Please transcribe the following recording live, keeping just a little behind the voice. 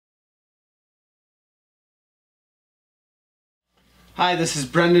Hi, this is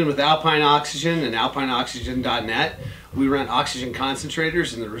Brendan with Alpine Oxygen and alpineoxygen.net. We rent oxygen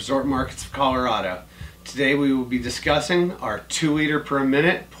concentrators in the resort markets of Colorado. Today we will be discussing our 2 liter per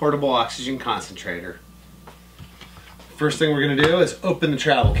minute portable oxygen concentrator. First thing we're going to do is open the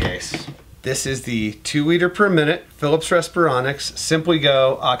travel case. This is the 2 liter per minute Philips Respironics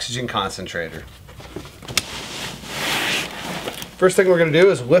SimplyGo oxygen concentrator. First thing we're going to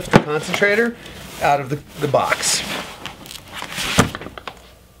do is lift the concentrator out of the box.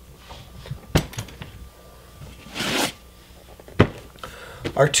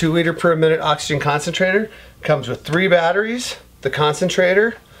 Our 2 liter per minute oxygen concentrator comes with 3 batteries, the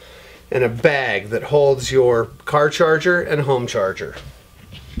concentrator, and a bag that holds your car charger and home charger.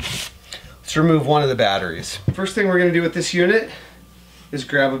 Let's remove one of the batteries. First thing we're going to do with this unit is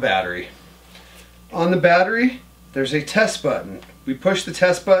grab a battery. On the battery, there's a test button. We push the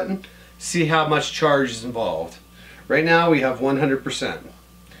test button, see how much charge is involved. Right now we have 100%.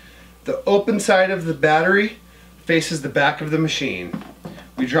 The open side of the battery faces the back of the machine.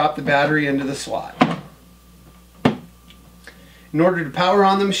 We drop the battery into the slot. In order to power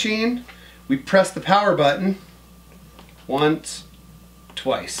on the machine, we press the power button once,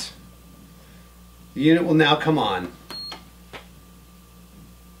 twice. The unit will now come on.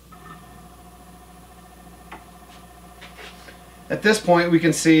 At this point we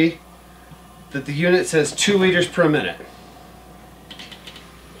can see that the unit says 2 liters per minute.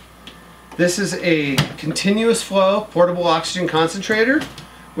 This is a continuous flow portable oxygen concentrator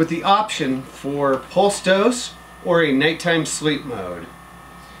with the option for pulse dose or a nighttime sleep mode.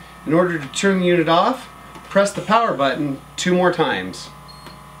 In order to turn the unit off, press the power button 2 more times.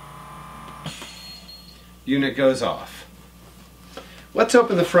 Unit goes off. Let's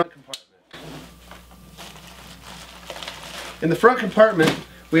open the front compartment. In the front compartment,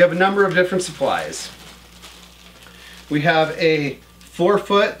 we have a number of different supplies. We have a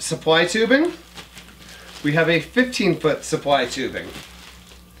 4-foot supply tubing. We have a 15-foot supply tubing.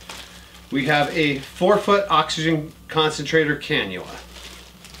 We have a 4-foot oxygen concentrator cannula.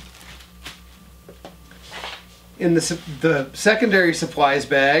 In the secondary supplies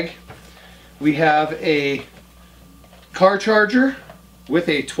bag, we have a car charger with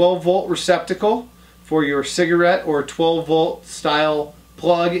a 12-volt receptacle for your cigarette or 12-volt style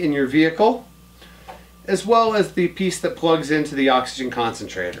plug in your vehicle, as well as the piece that plugs into the oxygen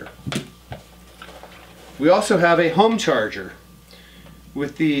concentrator. We also have a home charger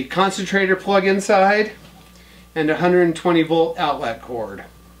with the concentrator plug inside and a 120-volt outlet cord.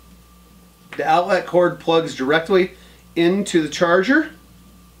 The outlet cord plugs directly into the charger.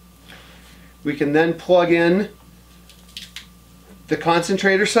 We can then plug in the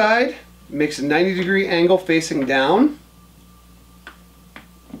concentrator side. It makes a 90-degree angle facing down.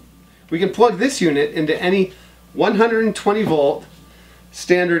 We can plug this unit into any 120-volt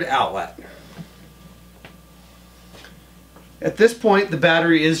standard outlet. At this point, the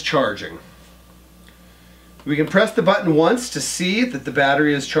battery is charging. We can press the button once to see that the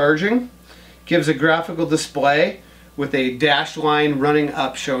battery is charging. It gives a graphical display with a dashed line running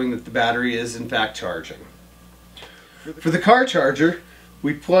up showing that the battery is in fact charging. For the car charger,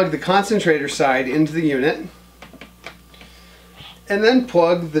 we plug the concentrator side into the unit and then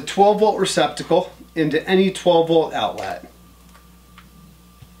plug the 12-volt receptacle into any 12-volt outlet.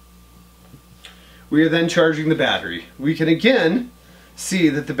 We are then charging the battery. We can again see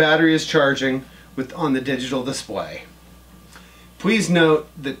that the battery is charging on the digital display. Please note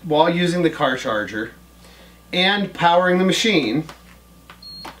that while using the car charger and powering the machine,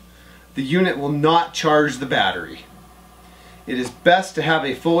 the unit will not charge the battery. It is best to have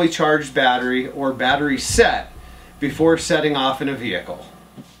a fully charged battery or battery set before setting off in a vehicle.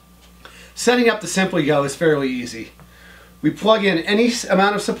 Setting up the SimplyGo is fairly easy. We plug in any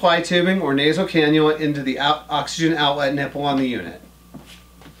amount of supply tubing or nasal cannula into the oxygen outlet nipple on the unit.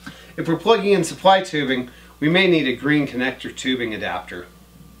 If we're plugging in supply tubing, we may need a green connector tubing adapter.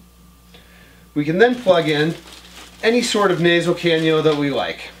 We can then plug in any sort of nasal cannula that we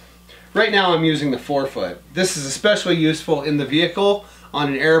like. Right now I'm using the 4-foot. This is especially useful in the vehicle, on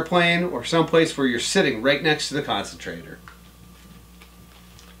an airplane, or someplace where you're sitting right next to the concentrator.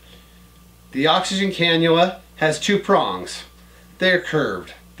 The oxygen cannula has 2 prongs. They are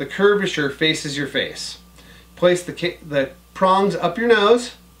curved. The curvature faces your face. Place the prongs up your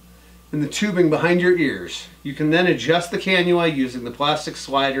nose and the tubing behind your ears. You can then adjust the cannula using the plastic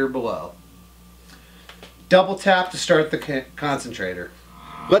slider below. Double tap to start the concentrator.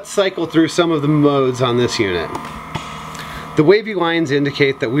 Let's cycle through some of the modes on this unit. The wavy lines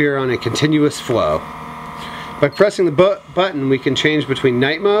indicate that we are on a continuous flow. By pressing the button, we can change between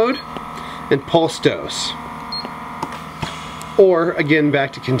night mode and pulse dose. or again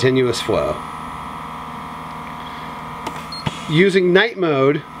back to continuous flow. Using night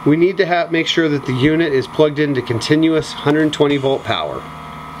mode, we need to make sure that the unit is plugged into continuous 120 volt power.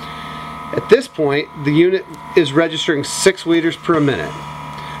 At this point, the unit is registering 6 liters per minute.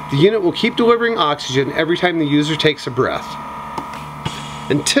 The unit will keep delivering oxygen every time the user takes a breath,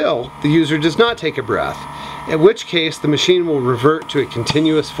 until the user does not take a breath, in which case the machine will revert to a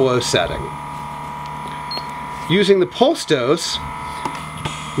continuous flow setting. Using the pulse dose,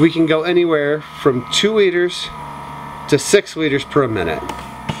 we can go anywhere from 2 liters to 6 liters per minute.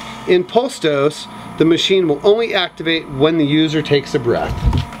 In pulse dose, the machine will only activate when the user takes a breath.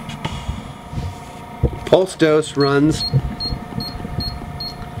 Pulse dose runs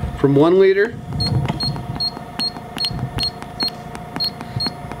from 1 liter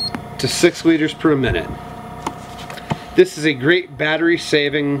to 6 liters per minute. This is a great battery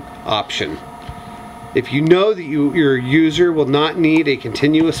saving option. If you know that your user will not need a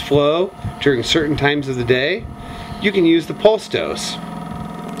continuous flow during certain times of the day, you can use the pulse dose.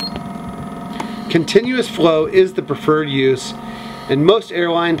 Continuous flow is the preferred use, and most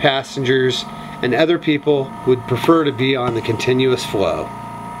airline passengers and other people would prefer to be on the continuous flow.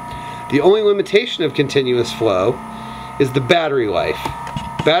 The only limitation of continuous flow is the battery life.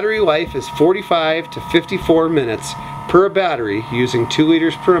 Battery life is 45 to 54 minutes per battery using 2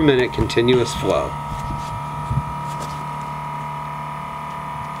 liters per minute continuous flow.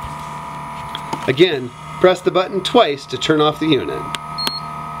 Again, press the button twice to turn off the unit.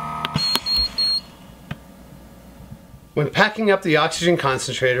 When packing up the oxygen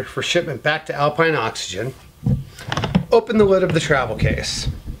concentrator for shipment back to Alpine Oxygen, open the lid of the travel case.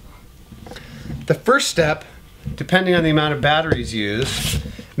 The first step, depending on the amount of batteries used,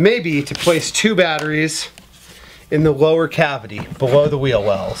 may be to place 2 batteries in the lower cavity below the wheel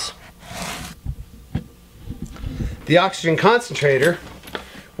wells. The oxygen concentrator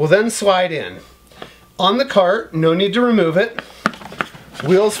will then slide in. On the cart, no need to remove it.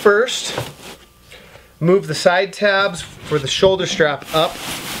 Wheels first. Move the side tabs for the shoulder strap up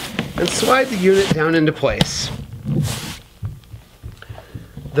and slide the unit down into place.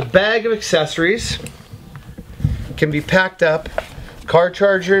 The bag of accessories can be packed up, car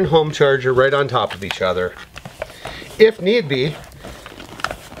charger and home charger right on top of each other. If need be,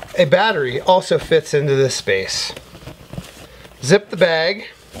 a battery also fits into this space. Zip the bag,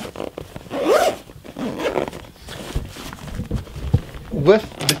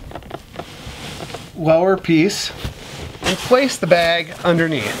 lift the lower piece, and place the bag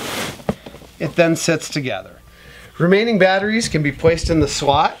underneath. It then sits together. Remaining batteries can be placed in the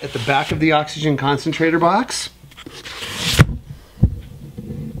slot at the back of the oxygen concentrator box.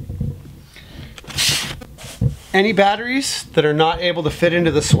 Any batteries that are not able to fit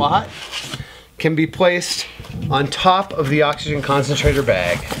into the slot can be placed on top of the oxygen concentrator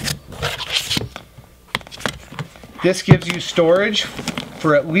bag. This gives you storage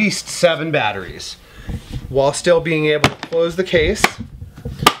for at least 7 batteries, while still being able to close the case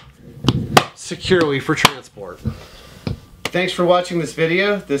securely for transport. Thanks for watching this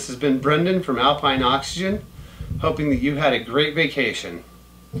video. This has been Brendan from Alpine Oxygen, hoping that you had a great vacation.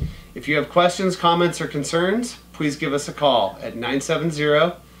 If you have questions, comments, or concerns, please give us a call at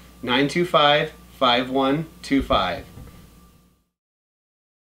 970-925-5125.